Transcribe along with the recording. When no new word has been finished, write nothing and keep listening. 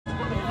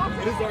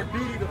It is our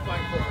duty to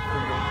fight for our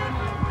freedom.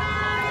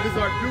 It is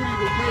our duty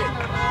to win.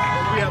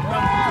 And we have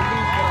nothing to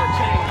lose but our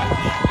change,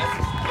 as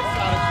Secor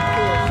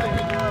said.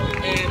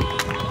 And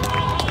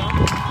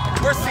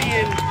we're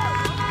seeing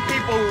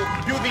people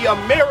do the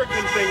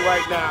American thing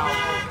right now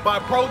by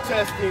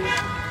protesting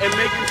and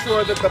making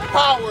sure that the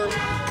power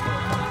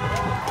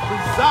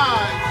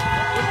resides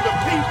with the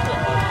people.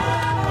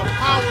 The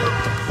power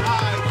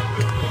resides with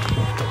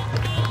the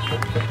people.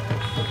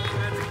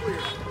 That's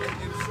clear.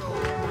 And so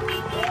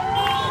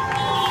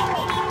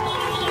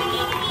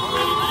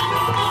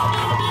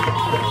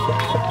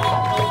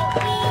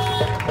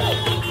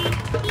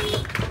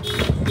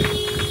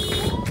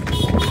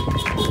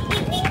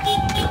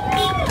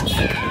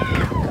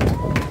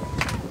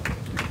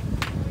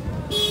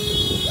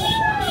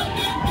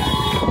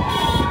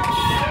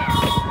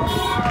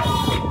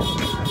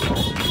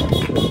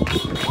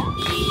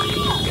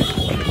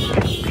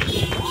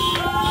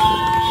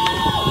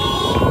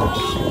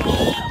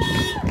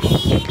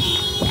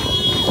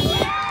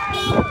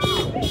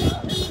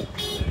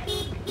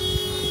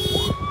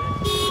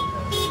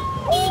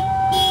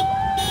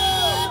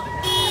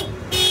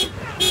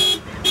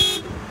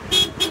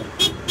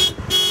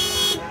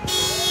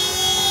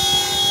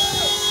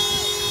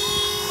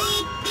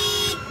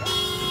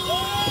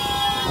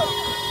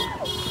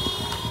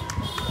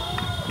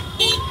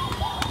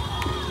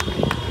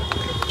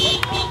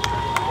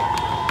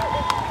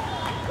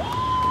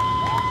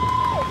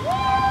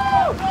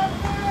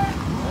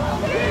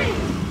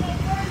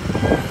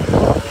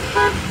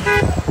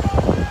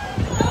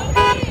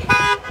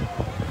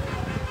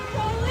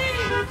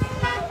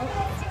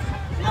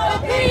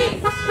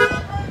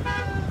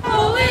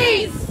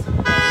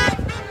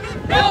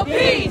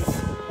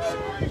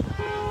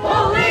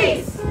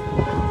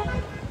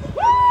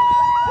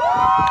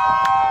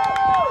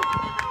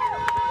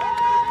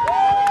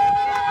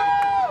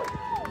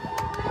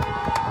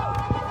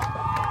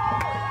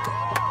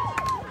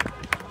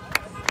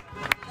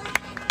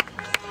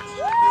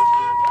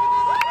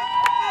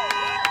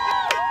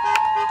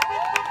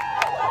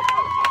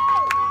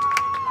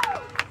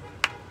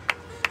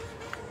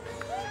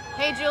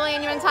Hey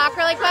Julian, you want to talk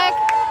really quick?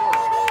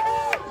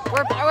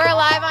 We're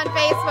live on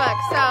Facebook,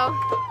 so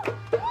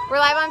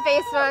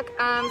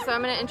so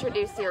I'm going to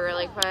introduce you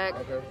really quick.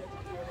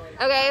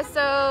 Okay,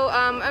 so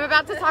I'm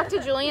about to talk to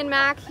Julian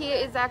Mack. He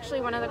is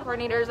actually one of the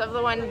coordinators of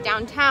the one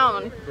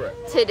downtown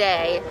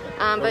today.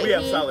 But we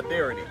have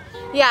solidarity.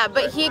 Yeah,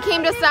 but he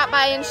came to stop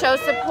by and show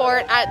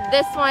support at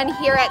this one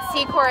here at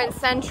Secor and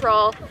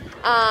Central.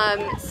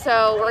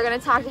 So we're going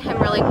to talk to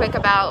him really quick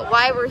about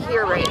why we're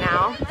here right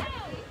now.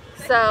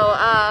 So,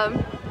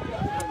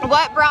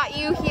 what brought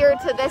you here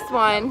to this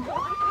one?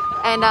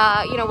 And,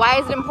 you know, why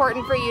is it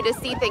important for you to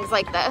see things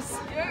like this?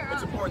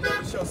 It's important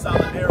that we show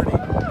solidarity.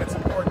 It's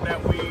important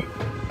that we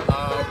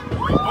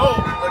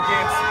revolt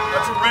against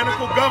a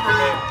tyrannical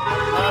government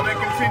that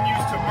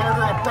continues to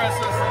murder, oppress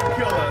us, and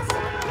kill us.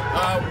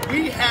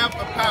 We have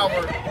the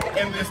power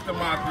in this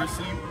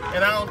democracy,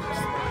 and I don't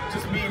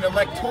just mean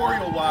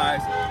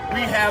electoral-wise.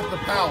 We have the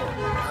power.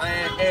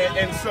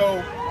 And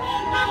so,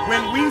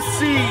 when we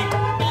see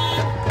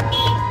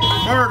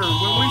murder,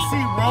 when we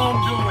see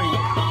wrongdoing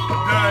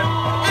done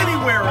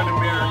anywhere in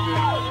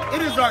America,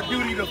 it is our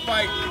duty to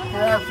fight for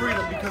our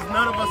freedom, because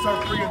none of us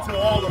are free until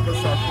all of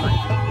us are free.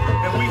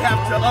 And we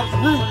have to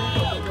uproot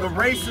the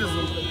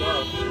racism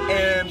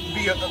and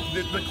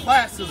the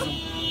classism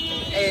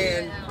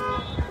and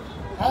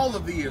all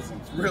of the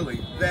isms, really,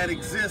 that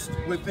exist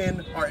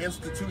within our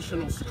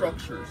institutional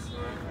structures.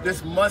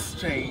 This must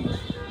change.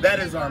 That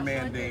is our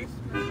mandate.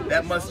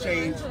 That must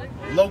change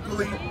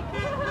locally,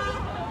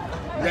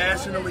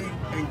 nationally,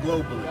 and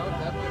globally.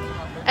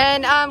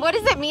 And what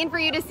does it mean for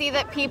you to see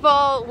that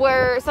people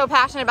were so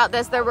passionate about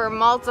this? There were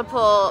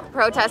multiple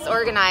protests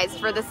organized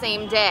for the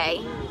same day.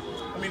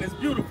 I mean, it's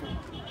beautiful.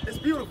 It's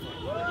beautiful.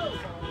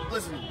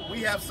 Listen,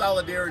 we have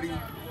solidarity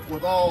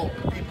with all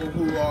people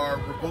who are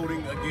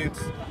revolting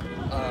against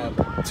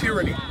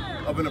tyranny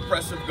of an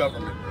oppressive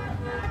government.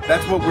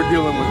 That's what we're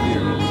dealing with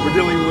here. We're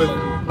dealing with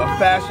a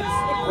fascist,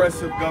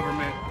 oppressive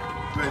government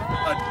with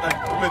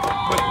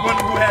one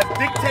who has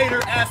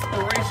dictator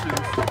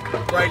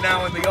aspirations right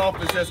now in the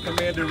office as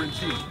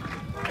commander-in-chief.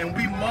 And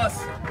we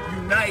must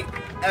unite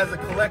as a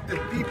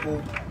collective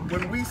people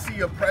when we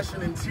see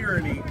oppression and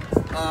tyranny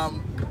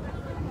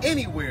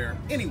anywhere.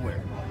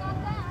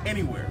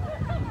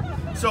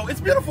 So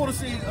it's beautiful to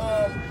see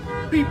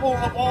people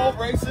of all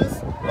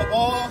races, of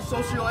all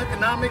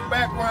socioeconomic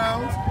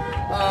backgrounds,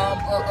 of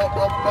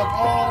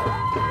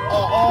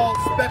all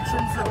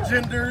spectrums of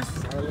genders.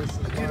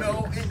 You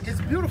know,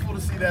 it's beautiful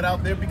to see that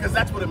out there, because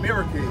that's what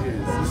America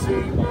is.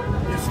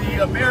 You see,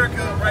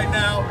 America right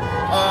now,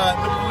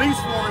 the police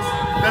force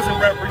doesn't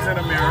represent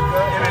America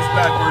in its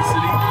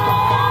diversity,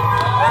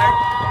 right?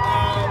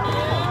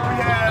 We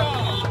have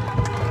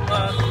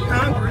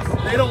Congress;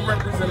 they don't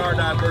represent our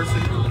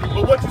diversity.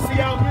 But what you see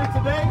out here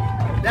today,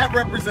 that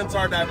represents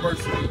our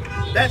diversity.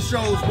 That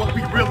shows what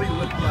we really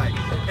look like.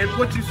 And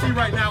what you see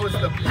right now is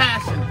the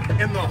passion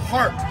and the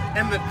heart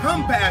and the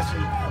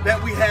compassion that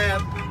we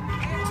have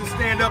to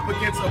stand up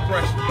against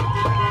oppression.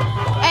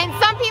 And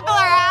some people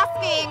are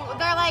asking,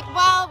 they're like,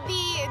 well,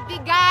 the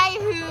guy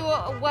who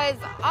was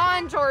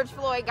on George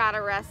Floyd got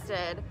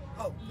arrested.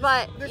 Oh,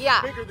 but this yeah,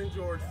 is bigger than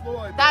George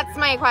Floyd. That's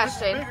my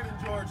question. This is bigger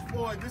than George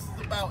Floyd. This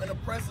is about an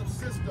oppressive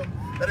system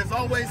that has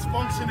always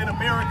functioned in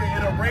America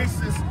in a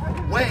racist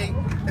way,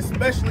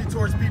 especially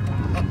towards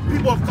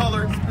people of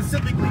color,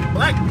 specifically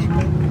black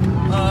people,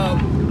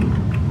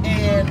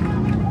 and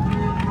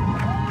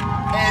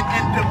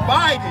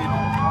divided.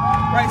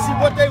 Right? See,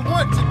 what they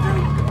want to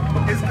do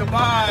is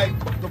divide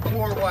the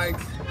poor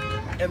whites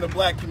and the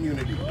black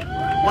community.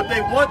 What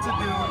they want to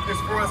do is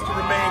for us to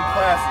remain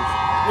classes.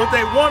 What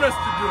they want us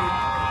to do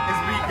is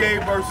be gay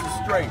versus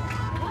straight.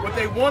 What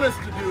they want us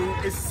to do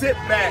is sit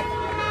back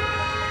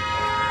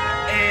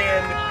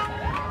and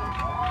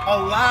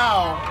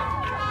allow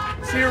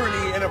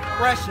tyranny and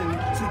oppression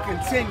to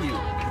continue.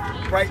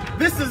 Right?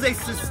 This is a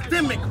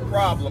systemic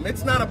problem.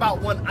 It's not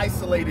about one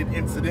isolated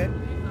incident.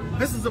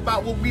 This is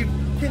about what we've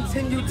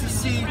continued to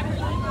see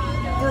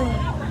through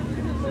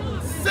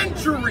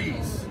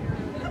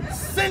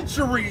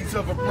centuries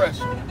of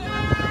oppression.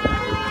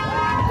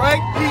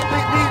 Right?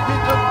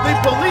 The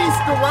police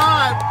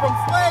derived from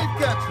slave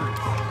catchers.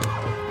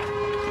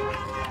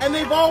 And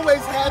they've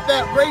always had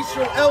that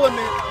racial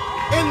element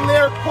in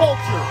their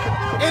culture,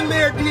 in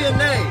their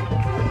DNA.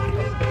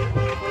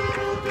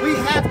 We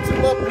have to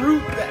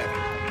uproot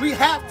that. We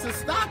have to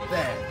stop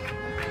that.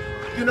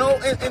 You know,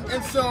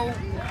 and so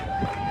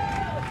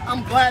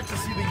I'm glad to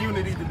see the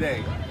unity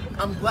today.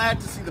 I'm glad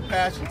to see the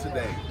passion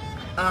today.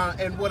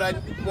 And what I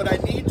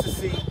need to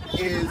see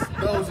is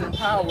those in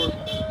power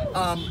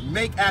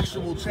make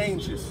actual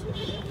changes.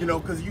 You know,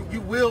 because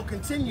you will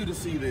continue to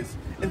see this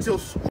until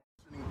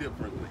functioning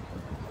differently.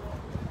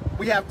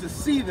 We have to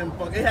see them.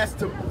 It has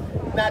to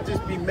not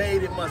just be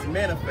made, it must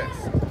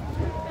manifest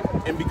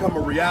and become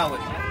a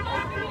reality.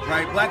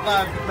 Right? Black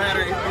Lives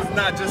Matter is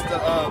not just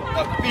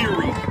a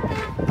theory.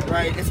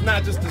 Right? It's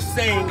not just a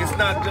saying, it's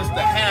not just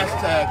a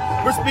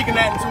hashtag. We're speaking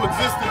that into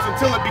existence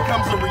until it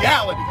becomes a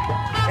reality.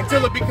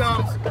 Until it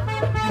becomes,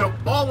 you know,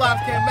 all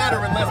lives can't matter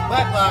unless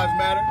Black Lives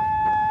matter.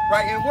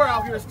 Right? And we're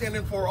out here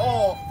standing for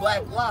all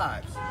Black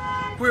lives.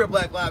 Queer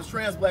Black lives,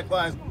 trans Black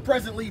lives,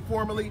 presently,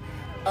 formerly,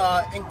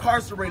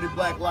 incarcerated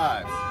Black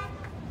lives.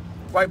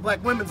 Right?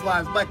 Black women's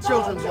lives, Black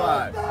children's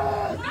lives.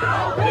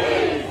 All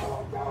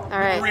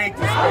right. Create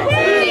this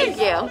space. Thank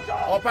you.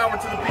 All power to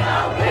the people.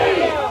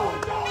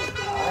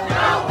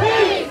 No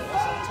peace!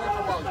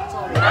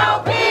 No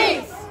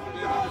peace!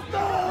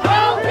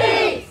 No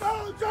peace!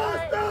 No peace!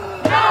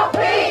 No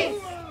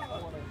peace! No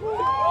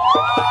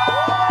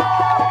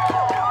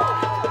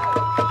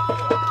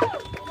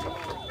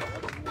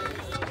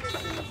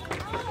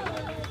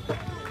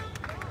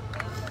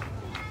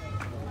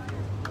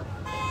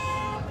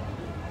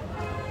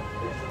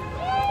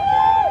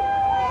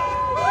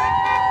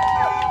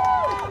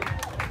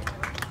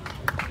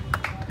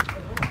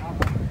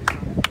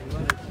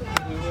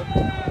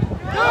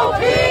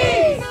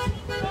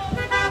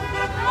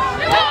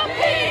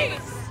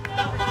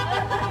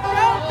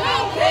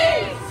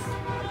peace!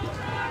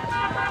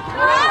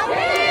 No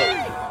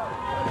peace!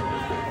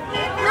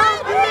 No peace! No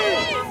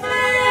peace!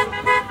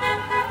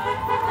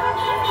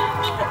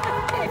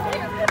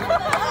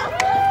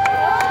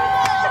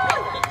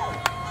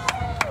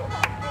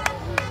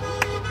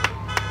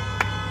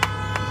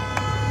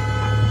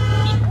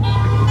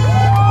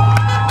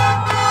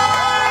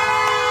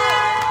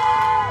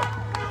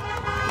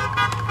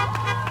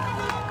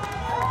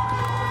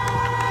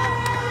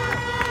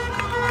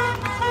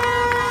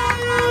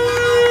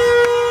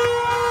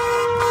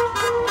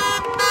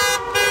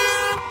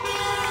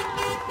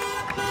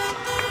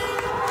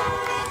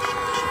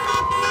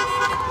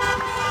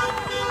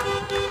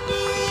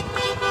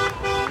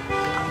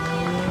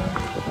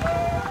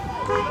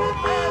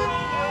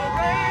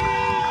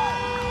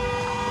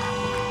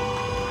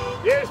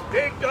 This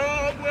big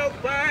dog will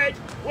bite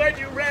when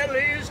you rattle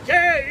his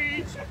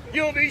cage.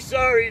 You'll be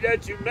sorry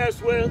that you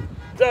mess with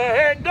the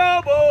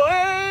NAACP,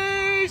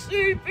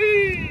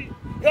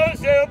 'cause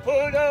they'll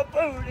put a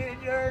boot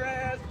in your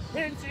ass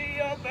in the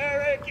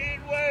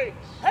American way.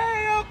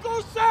 Hey,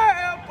 Uncle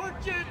Sam,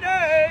 put your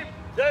name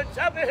to the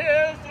top of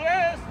his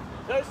list.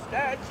 The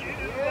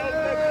statue of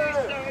the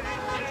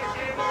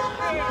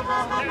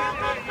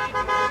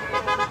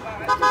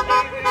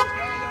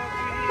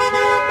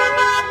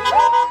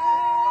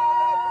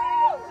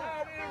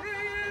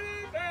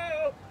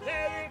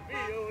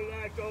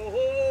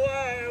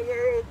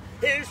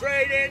He's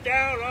raining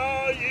down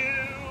on you.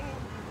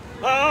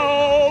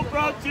 Oh,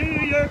 brought to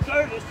your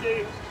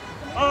courtesy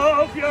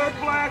of your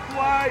black,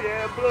 white,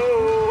 and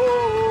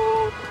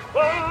blue.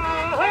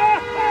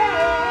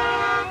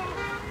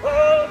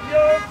 Of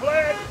your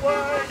black,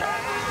 white,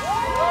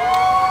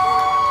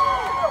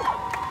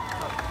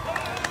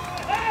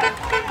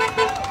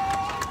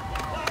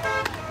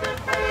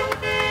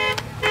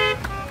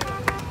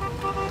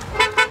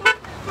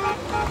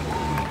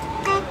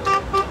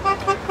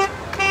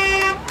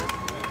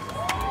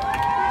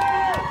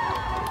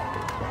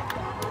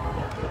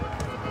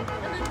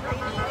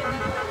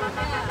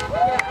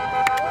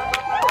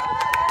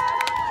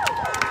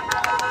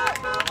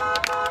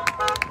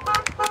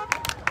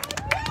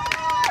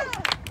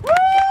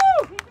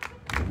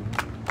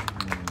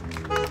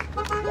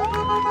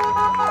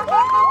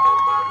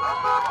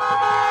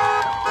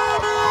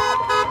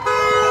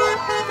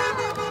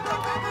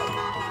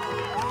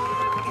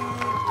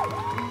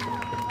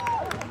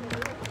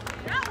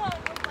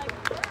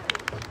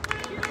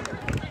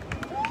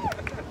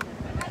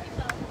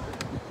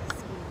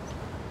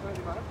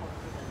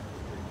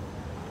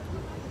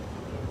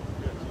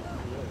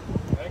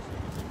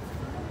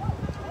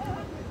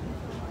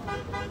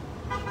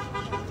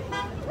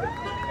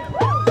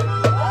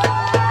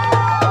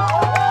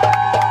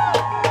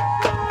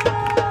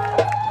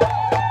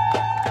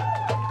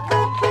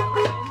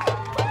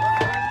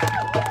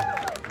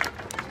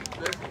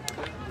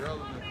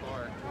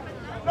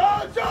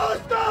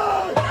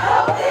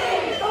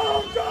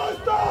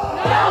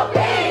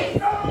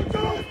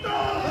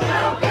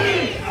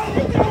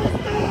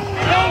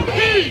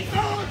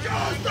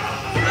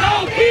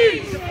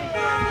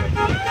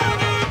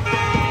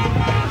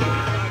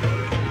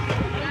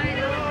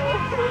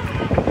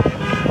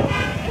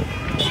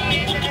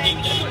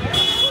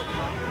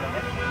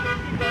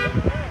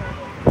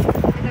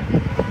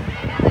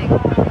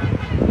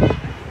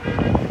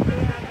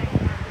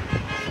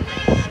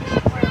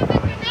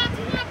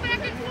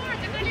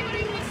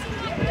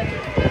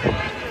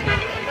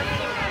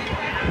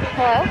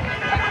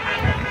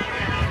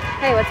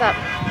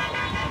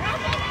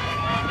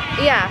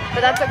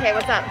 but that's okay.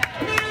 What's up?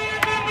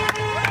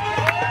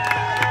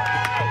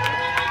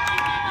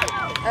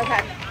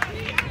 Okay.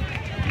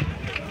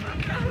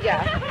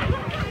 Yeah.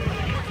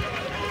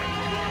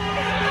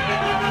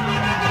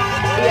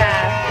 Yeah.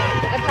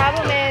 The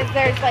problem is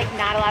there's like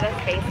not a lot of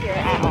space here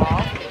at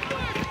all.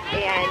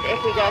 And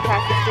if we go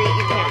across the street,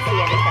 you can't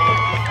see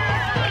anything.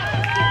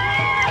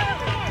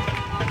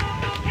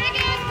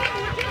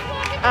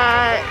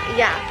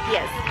 Yeah, he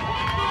is.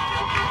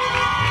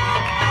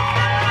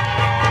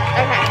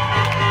 Okay.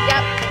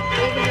 Yep,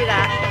 we can do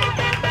that.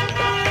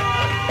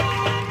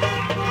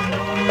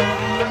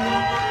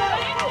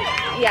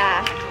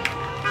 Yeah.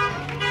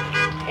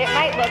 It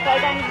might look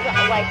like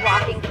I'm like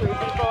walking through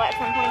people at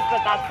some points,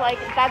 but that's like,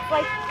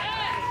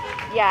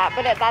 yeah,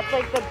 but that's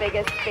like the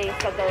biggest space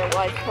that there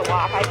was to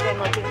walk. I've been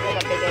looking for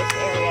the biggest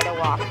area to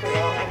walk through,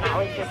 and that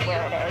was just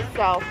where it is.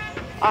 So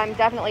I'm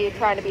definitely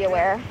trying to be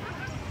aware.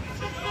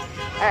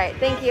 All right,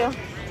 thank you.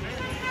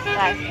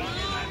 Bye.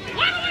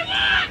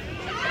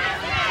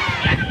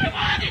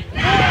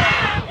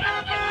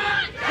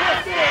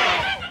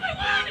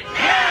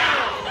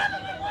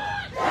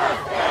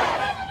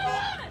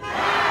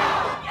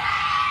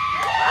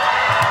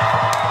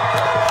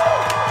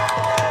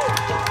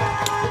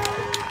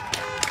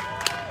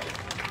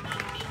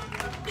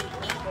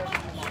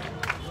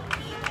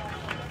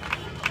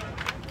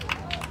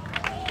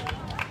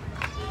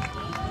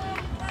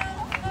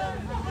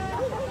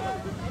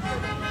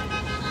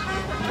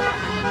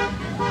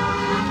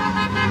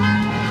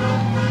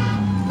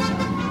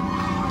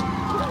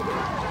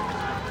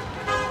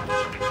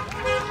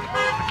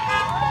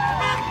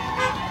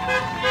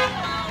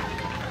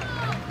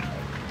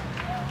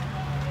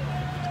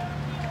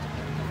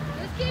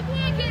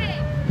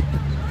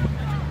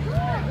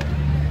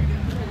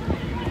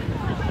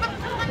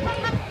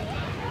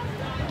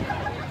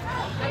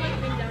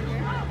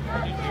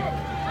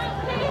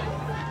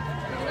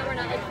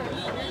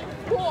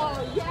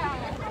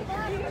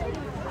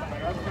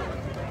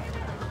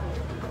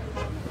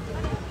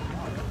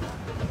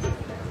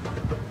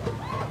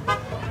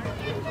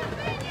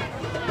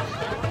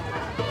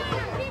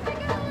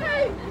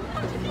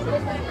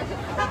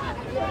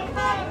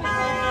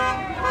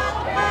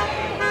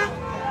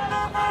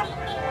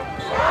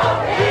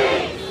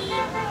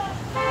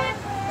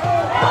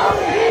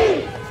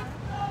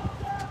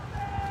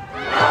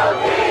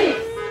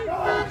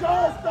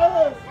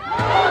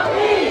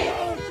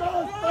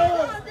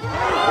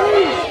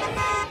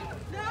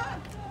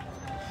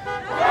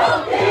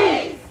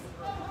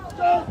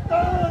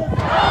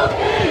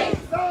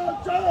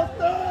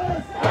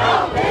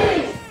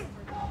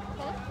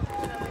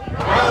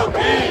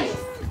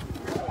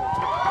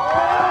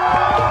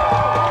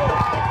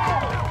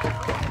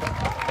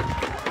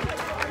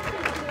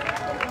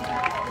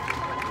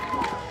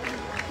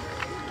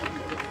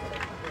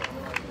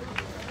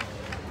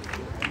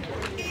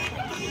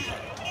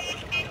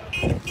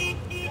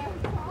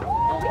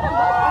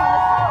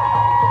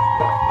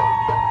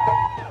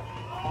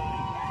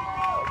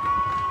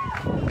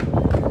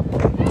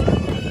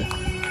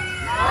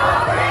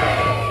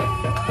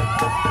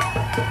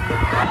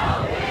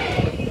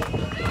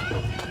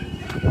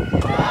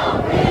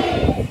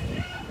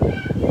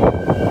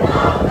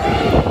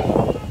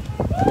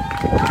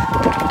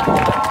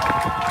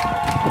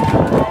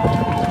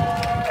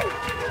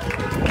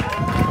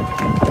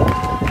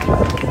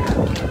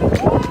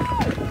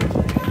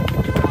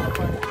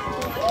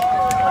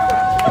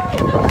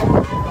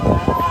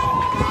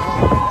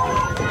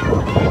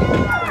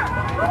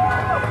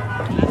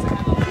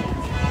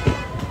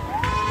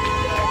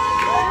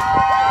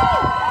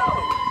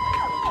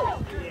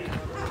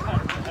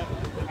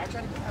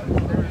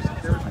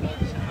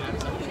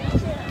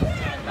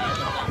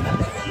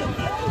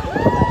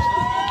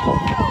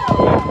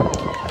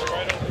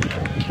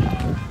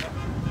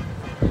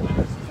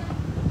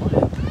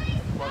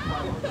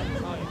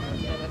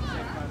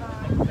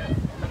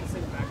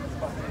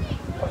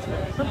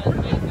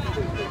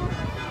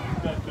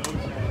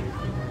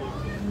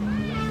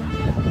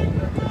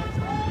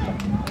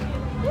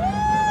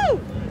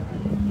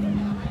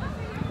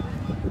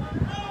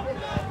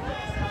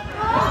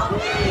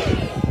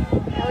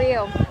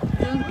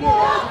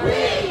 What do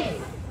we want?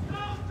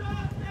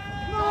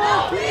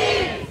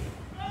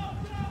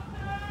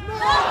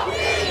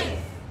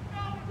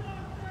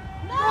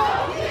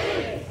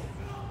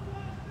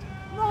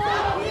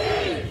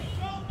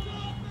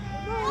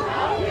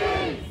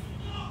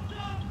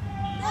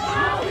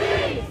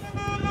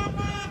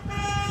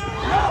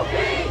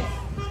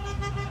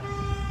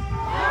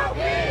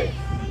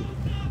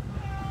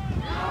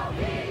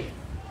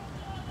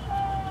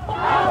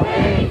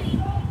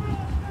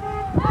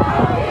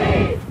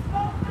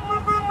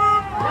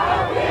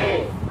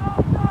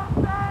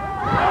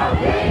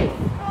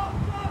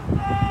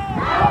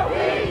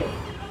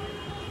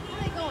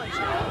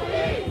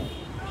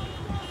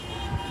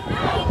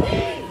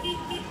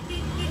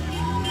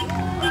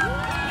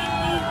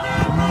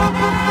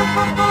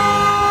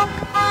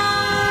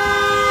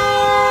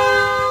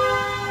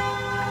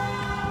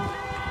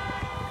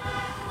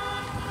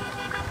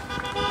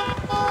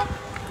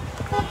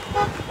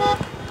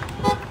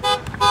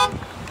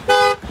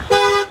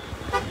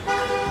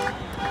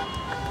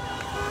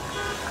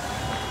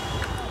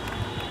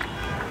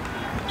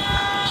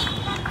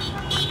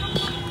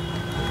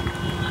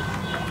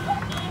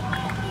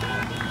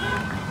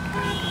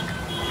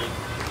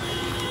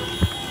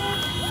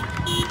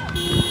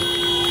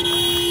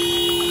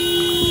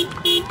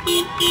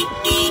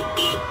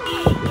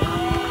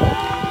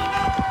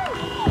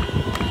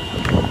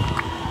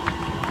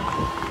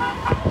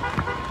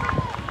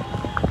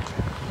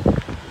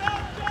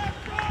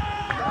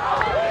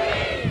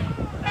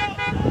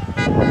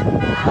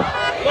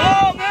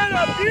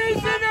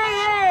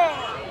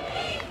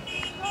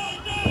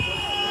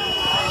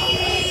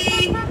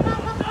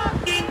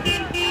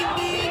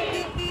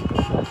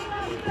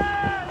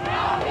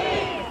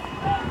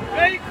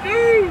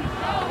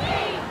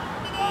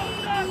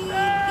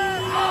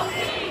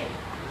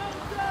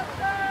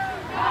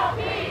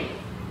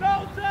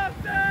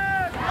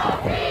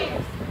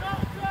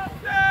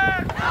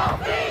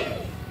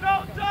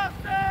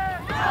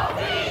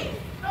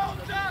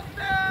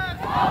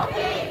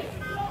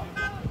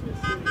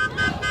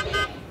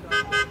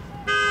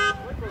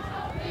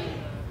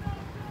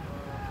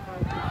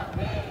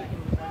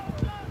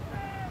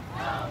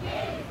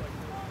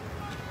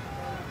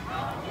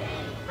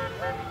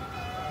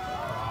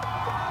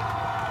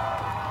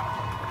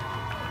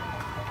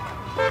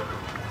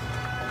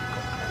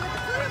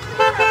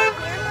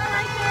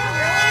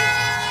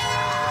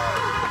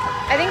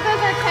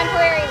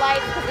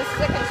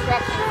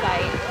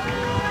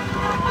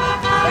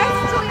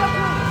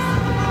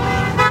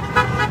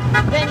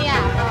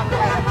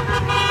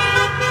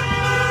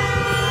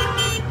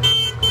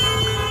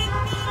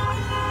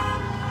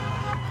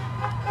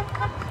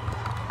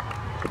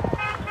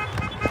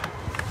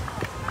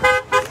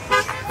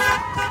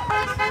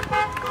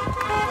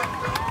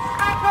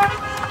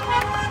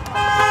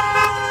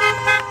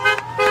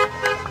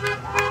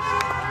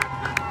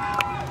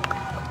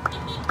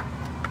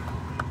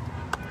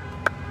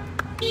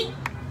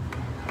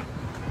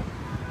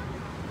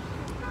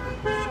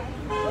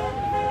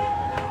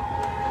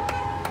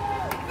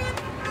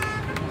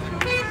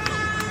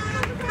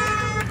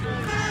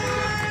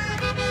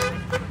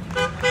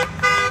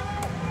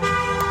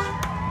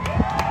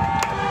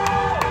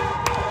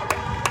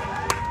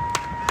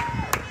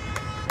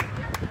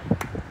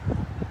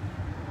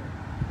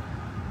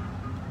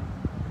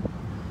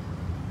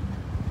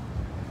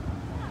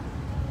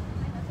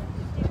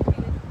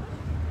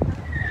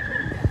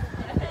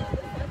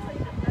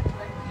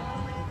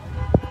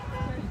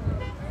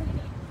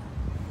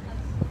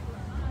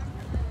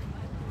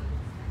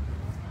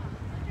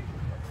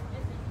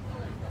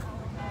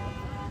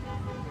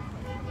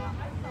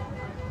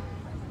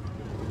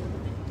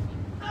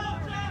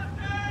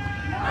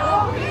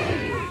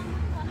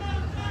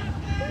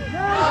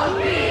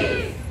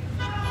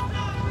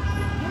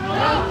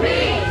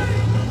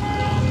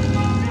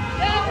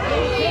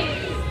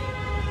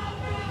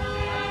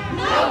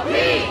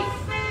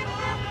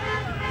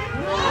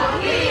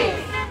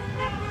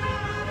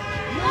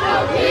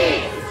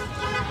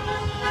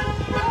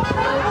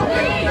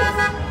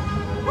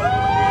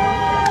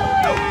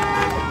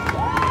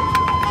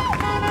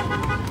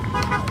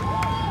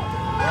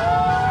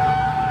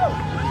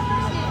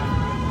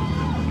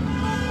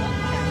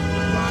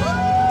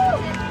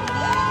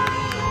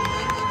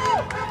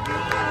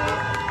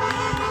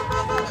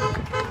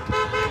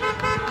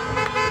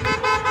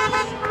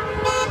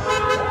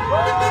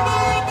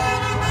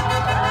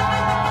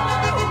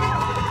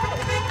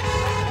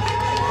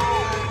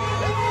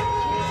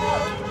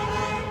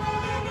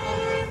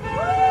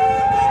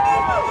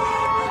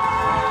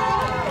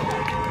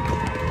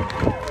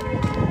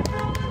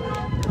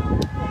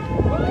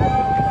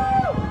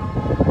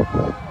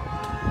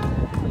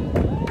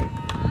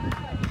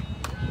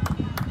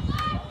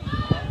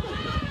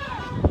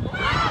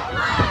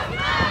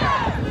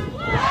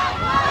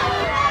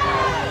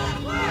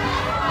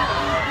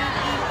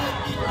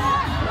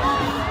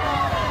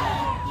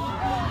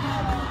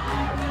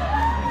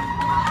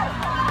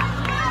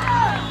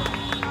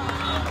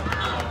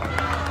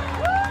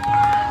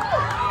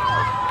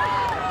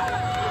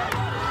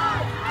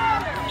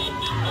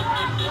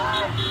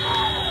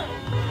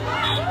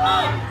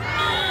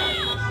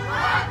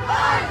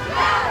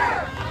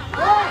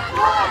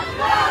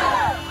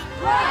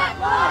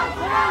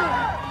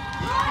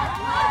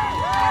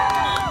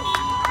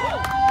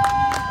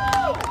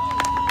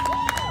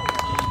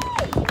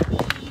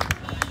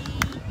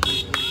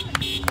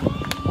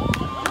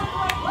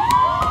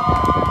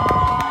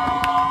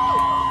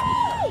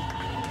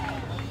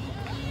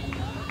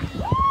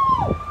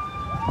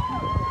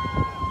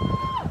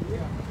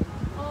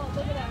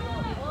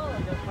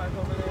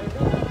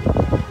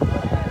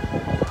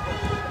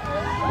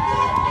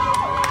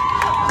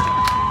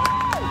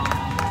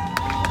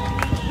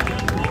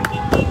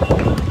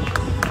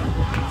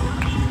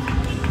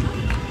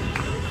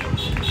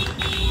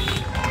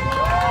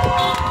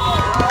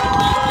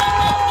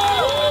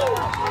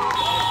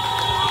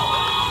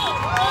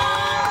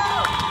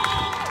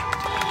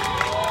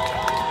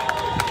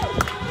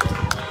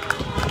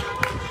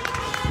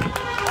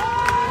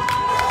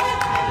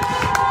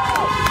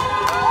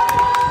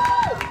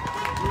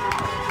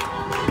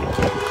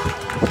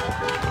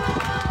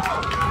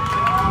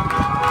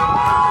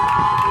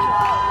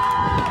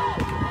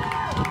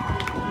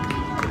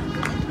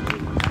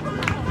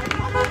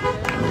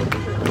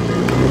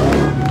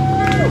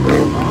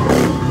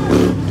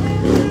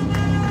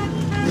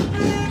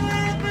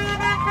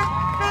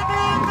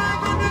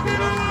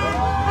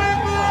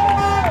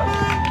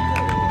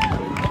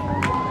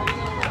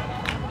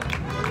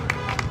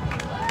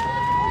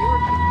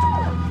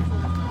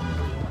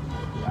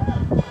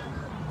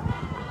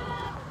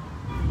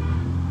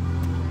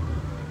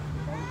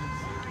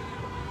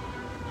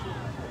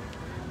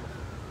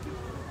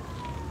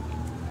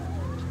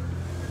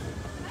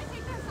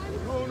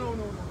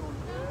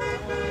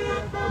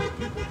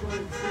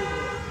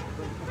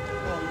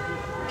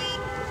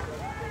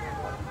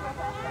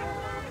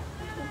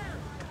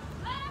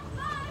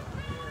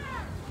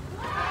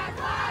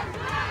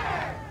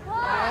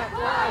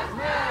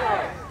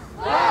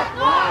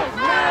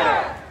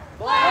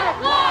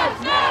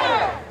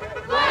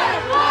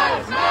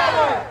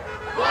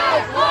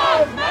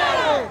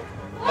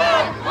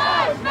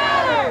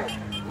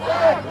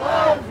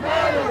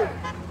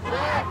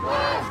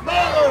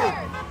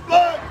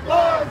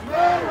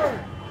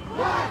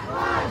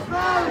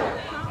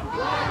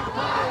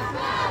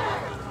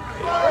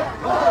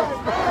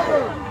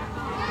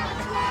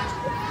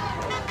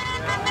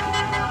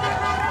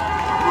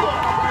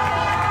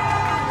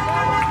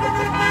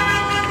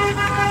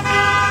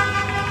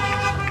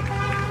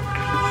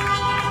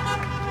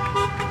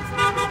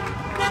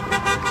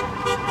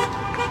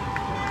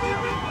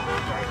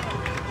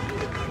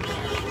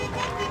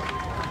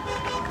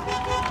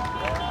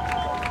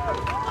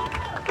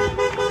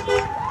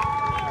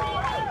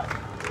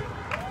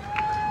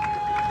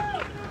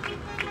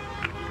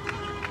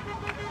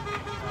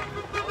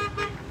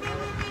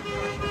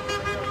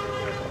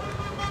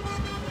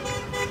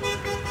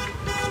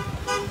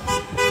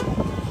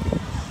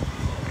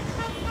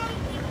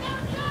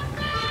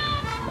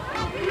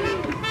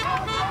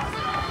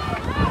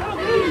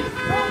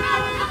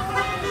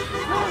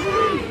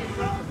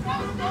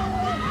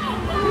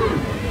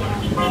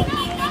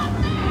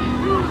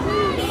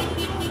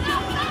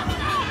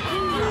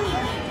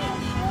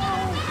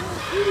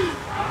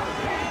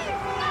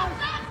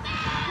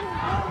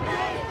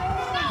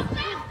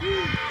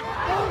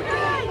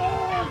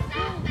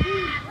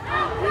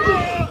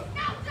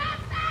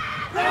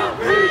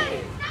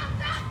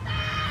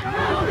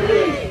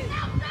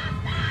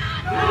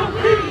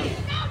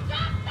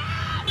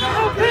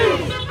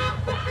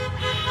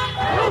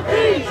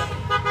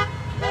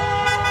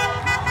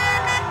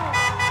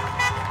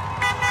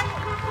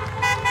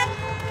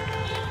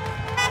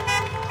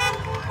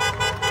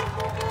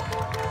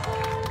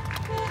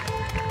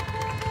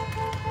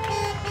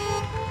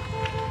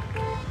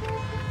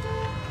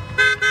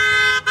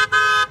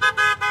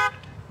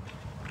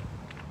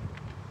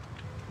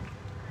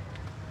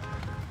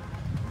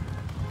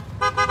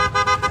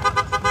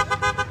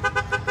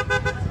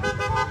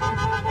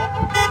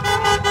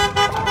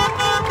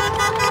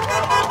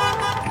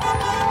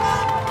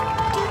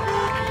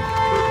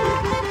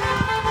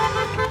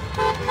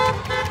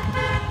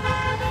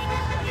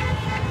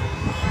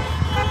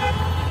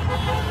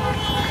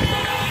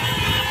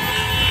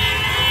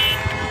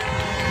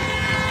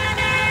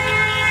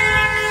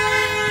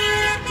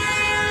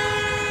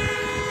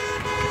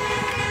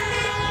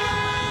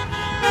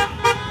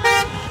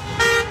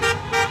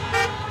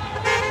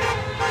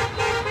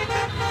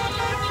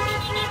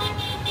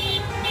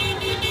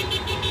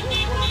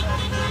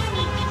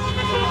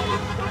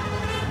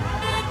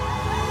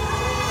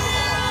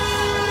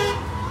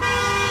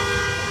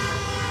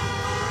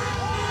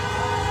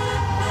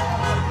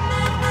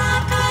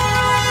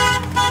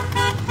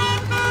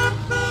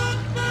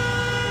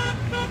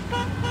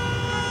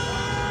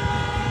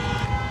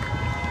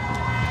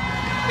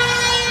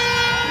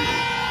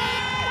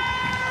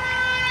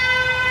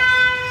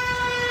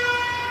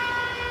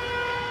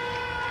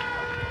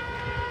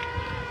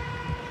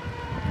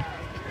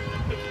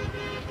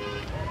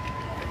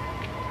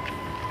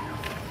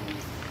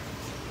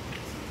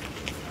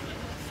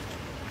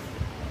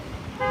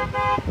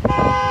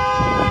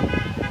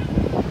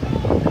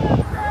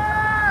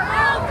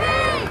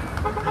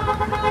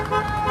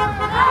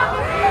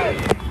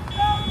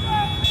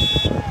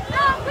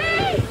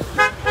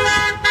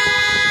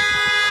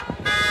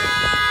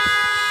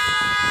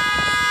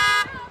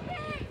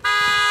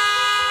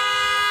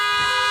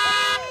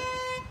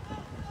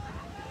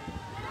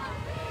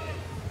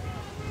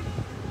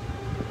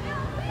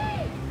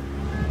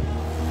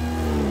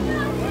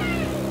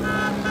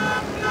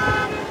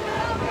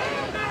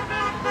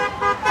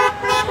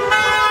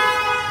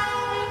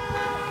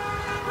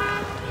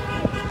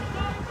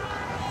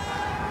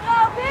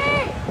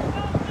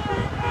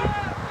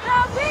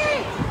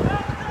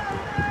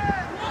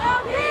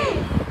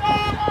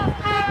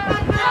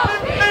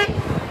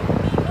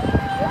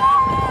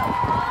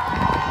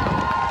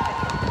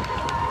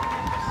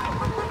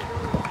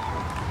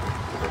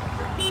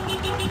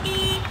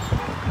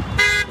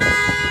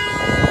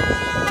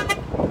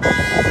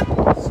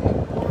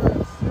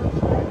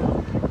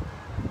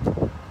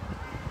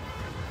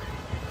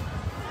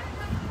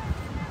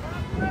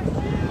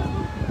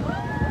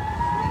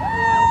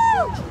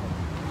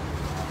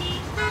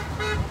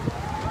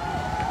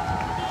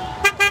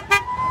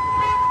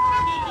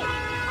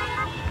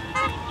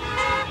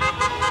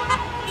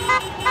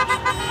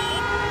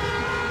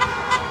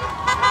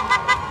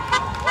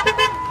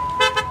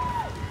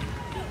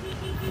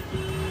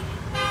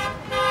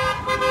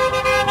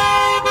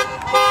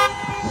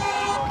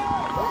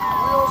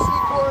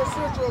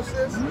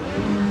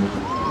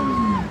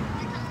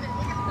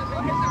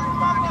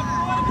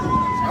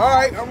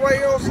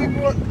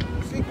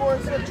 Secor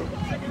and Central.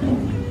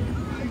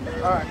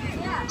 All right.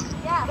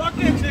 Yeah. Fuck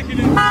that chicken.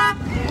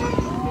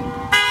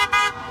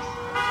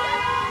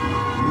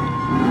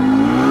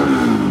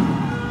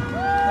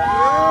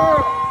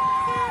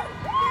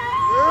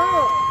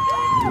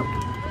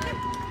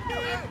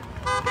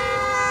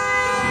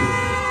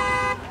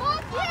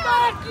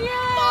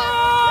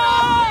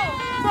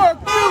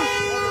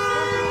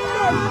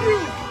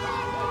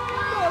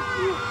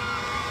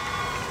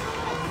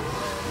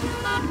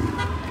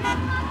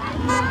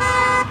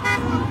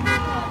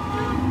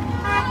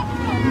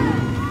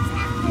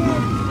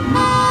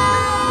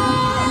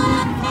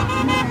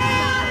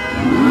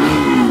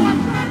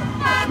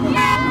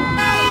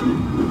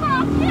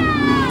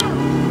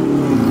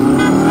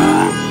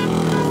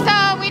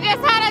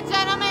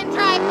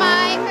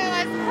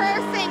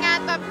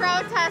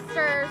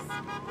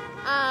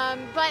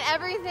 But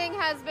everything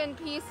has been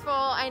peaceful.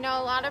 I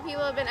know a lot of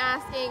people have been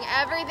asking.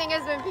 Everything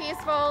has been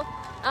peaceful.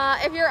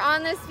 If you're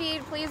on this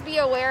feed, please be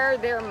aware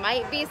there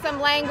might be some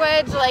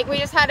language. Like we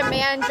just had a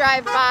man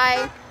drive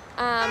by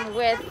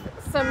with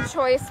some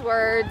choice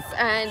words,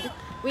 and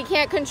we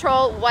can't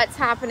control what's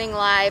happening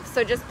live.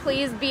 So just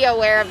please be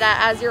aware of that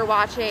as you're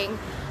watching.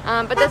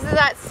 But this is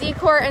at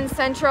Secor and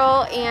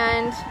Central,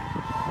 and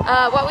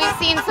what we've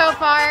seen so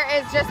far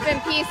has just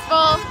been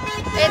peaceful.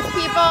 It's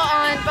people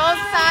on both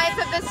sides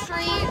of the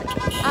street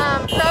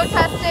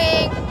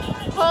protesting,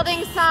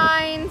 holding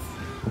signs,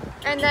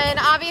 and then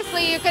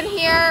obviously you can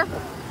hear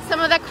some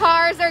of the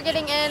cars are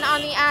getting in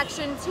on the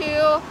action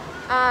too,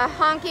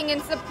 honking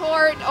in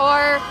support,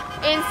 or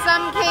in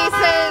some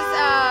cases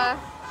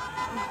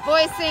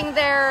voicing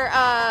their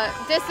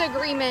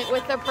disagreement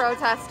with the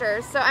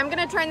protesters. So I'm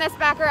going to turn this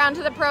back around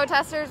to the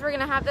protesters. We're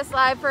going to have this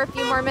live for a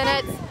few more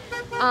minutes.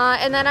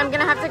 And then I'm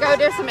gonna have to go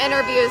do some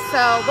interviews,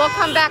 so we'll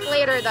come back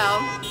later though.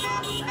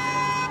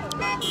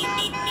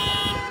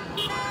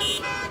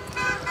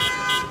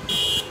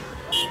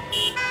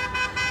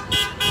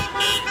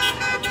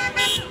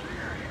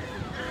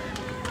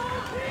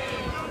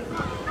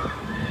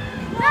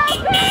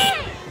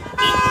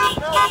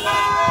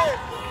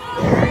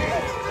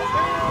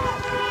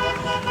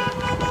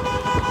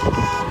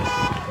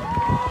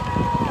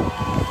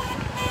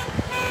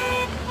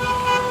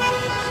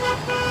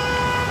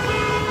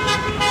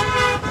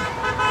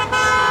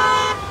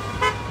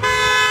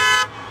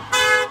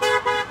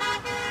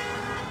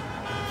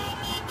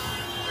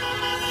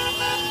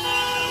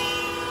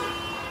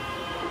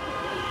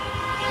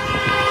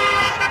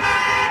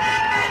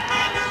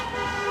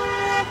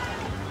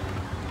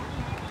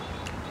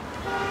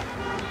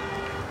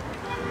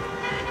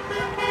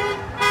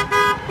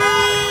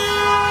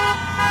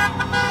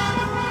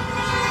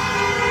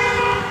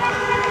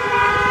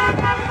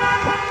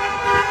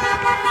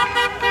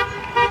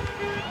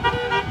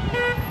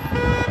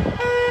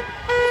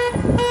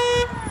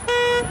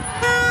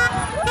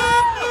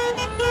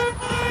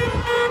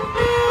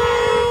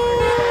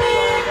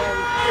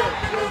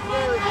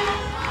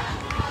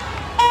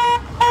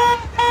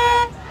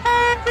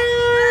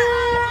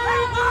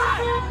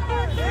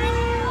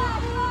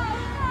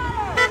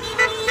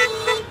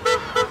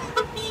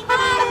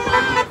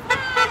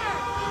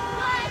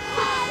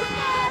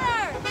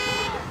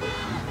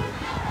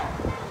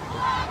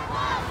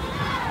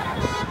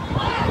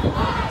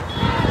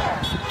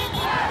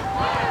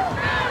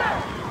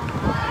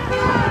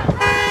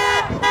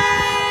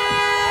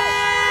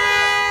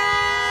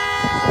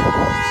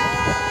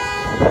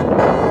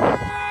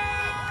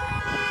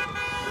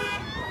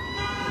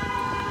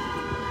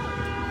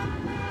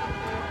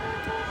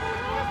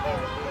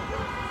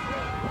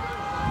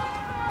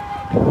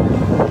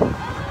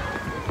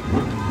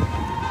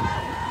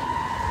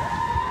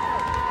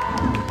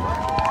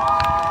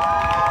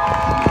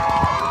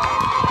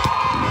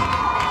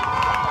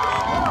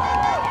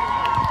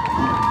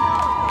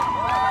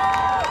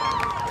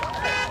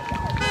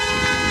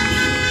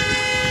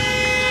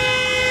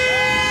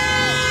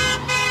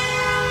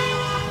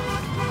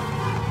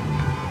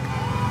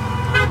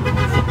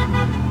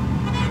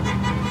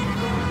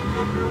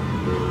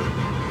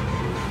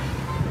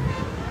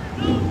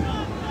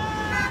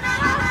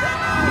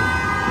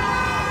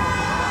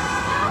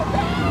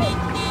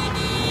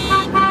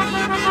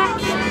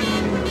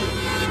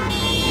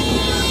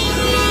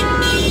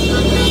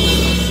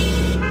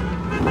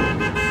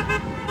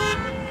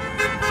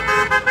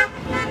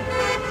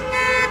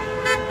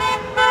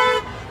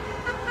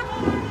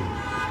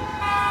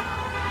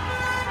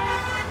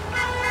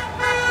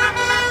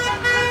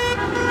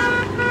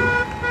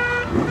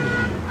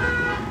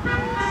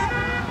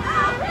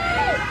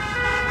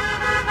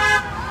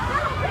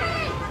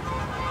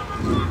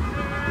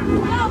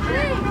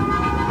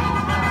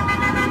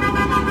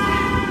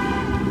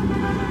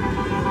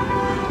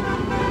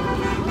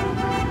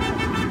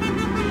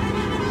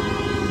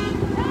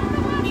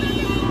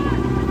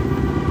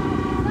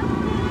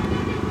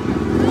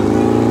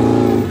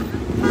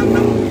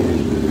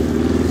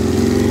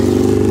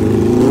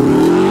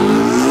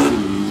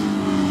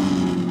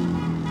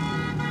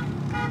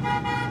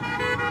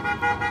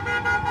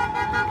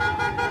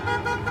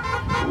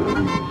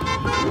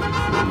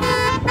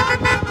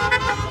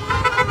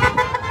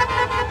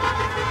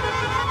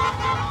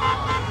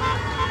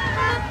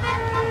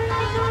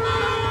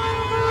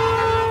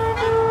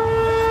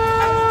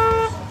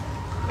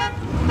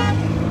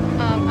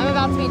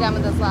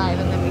 Live,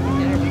 and then we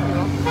can interview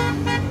people.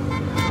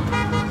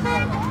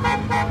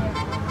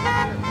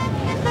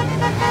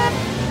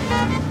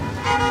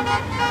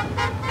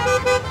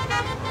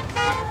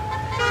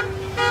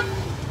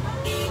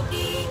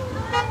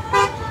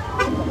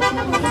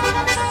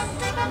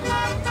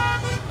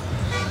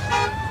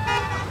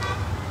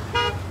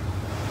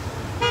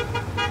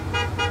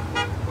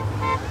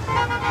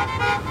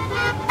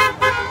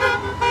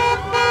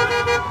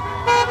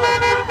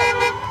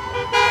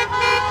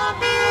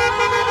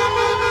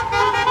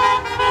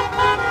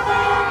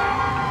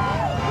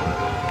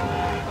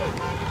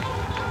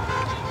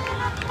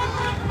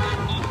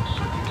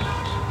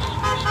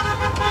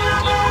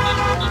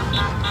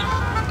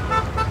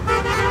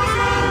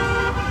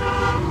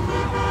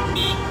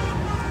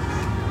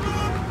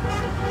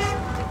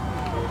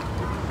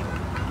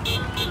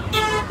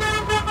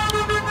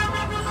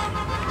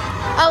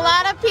 A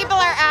lot of people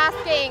are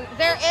asking,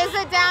 there is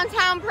a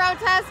downtown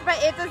protest, but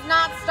it does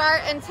not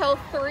start until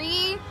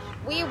 3.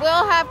 We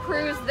will have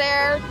crews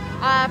there.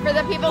 For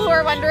the people who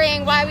are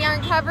wondering why we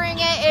aren't covering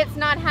it, it's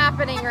not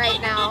happening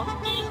right now.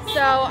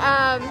 So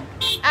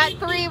at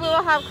 3, we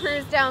will have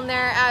crews down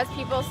there as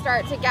people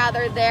start to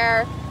gather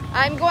there.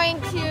 I'm going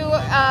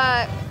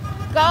to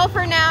go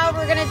for now.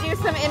 We're gonna do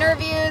some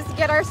interviews,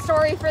 get our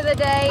story for the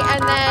day,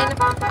 and then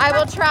I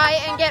will try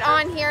and get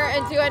on here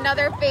and do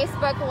another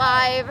Facebook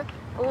Live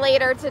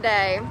later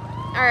today.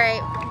 All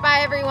right, bye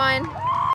everyone.